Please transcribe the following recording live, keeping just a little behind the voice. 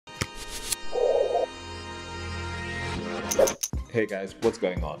Hey guys, what's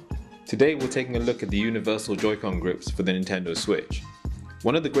going on? Today we're taking a look at the universal Joy-Con grips for the Nintendo Switch.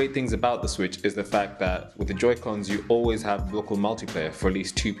 One of the great things about the Switch is the fact that with the Joy-Cons you always have local multiplayer for at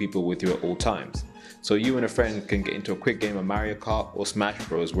least 2 people with you at all times. So you and a friend can get into a quick game of Mario Kart or Smash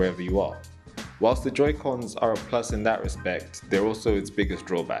Bros wherever you are. Whilst the Joy-Cons are a plus in that respect, they're also its biggest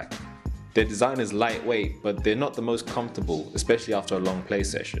drawback. Their design is lightweight, but they're not the most comfortable, especially after a long play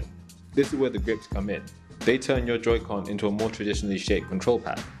session. This is where the grips come in. They turn your Joy-Con into a more traditionally shaped control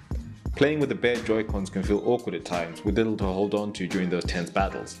pad. Playing with the bare Joy-Cons can feel awkward at times with little to hold on to during those tense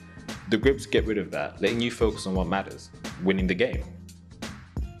battles. The grips get rid of that, letting you focus on what matters, winning the game.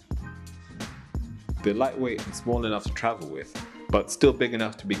 They're lightweight and small enough to travel with, but still big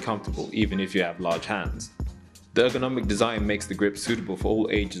enough to be comfortable even if you have large hands. The ergonomic design makes the grip suitable for all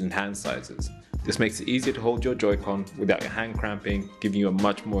ages and hand sizes. This makes it easier to hold your Joy-Con without your hand cramping, giving you a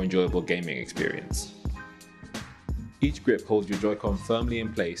much more enjoyable gaming experience. Each grip holds your Joy-Con firmly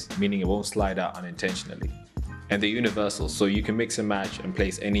in place, meaning it won't slide out unintentionally. And they're universal, so you can mix and match and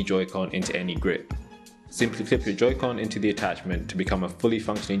place any Joy-Con into any grip. Simply clip your Joy-Con into the attachment to become a fully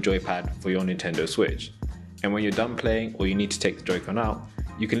functioning joypad for your Nintendo Switch. And when you're done playing or you need to take the Joy-Con out,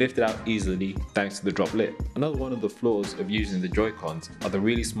 you can lift it out easily thanks to the drop lid. Another one of the flaws of using the Joy-Cons are the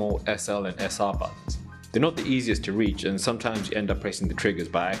really small SL and SR buttons. They're not the easiest to reach and sometimes you end up pressing the triggers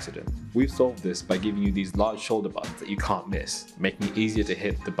by accident. We've solved this by giving you these large shoulder buttons that you can't miss, making it easier to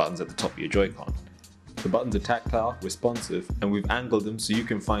hit the buttons at the top of your Joy-Con. The buttons are tactile, responsive, and we've angled them so you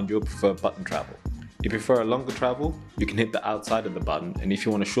can find your preferred button travel. If you prefer a longer travel, you can hit the outside of the button, and if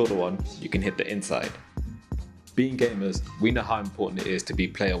you want a shorter one, you can hit the inside. Being gamers, we know how important it is to be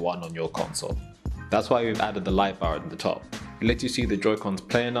player 1 on your console. That's why we've added the light bar at the top. It lets you see the Joy-Con's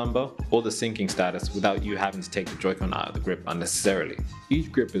player number or the syncing status without you having to take the Joy-Con out of the grip unnecessarily.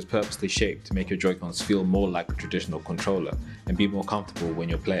 Each grip is purposely shaped to make your Joy-Cons feel more like a traditional controller and be more comfortable when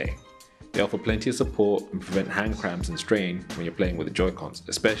you're playing. They offer plenty of support and prevent hand cramps and strain when you're playing with the Joy-Cons,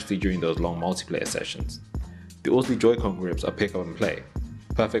 especially during those long multiplayer sessions. The Orzly Joy-Con grips are pick up and play,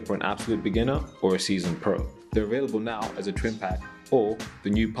 perfect for an absolute beginner or a seasoned pro. They're available now as a trim pack or the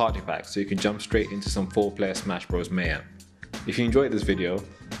new party pack so you can jump straight into some 4-player Smash Bros mayhem. If you enjoyed this video,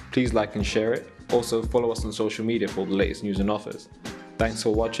 please like and share it. Also follow us on social media for all the latest news and offers. Thanks for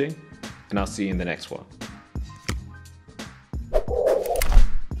watching, and I'll see you in the next one.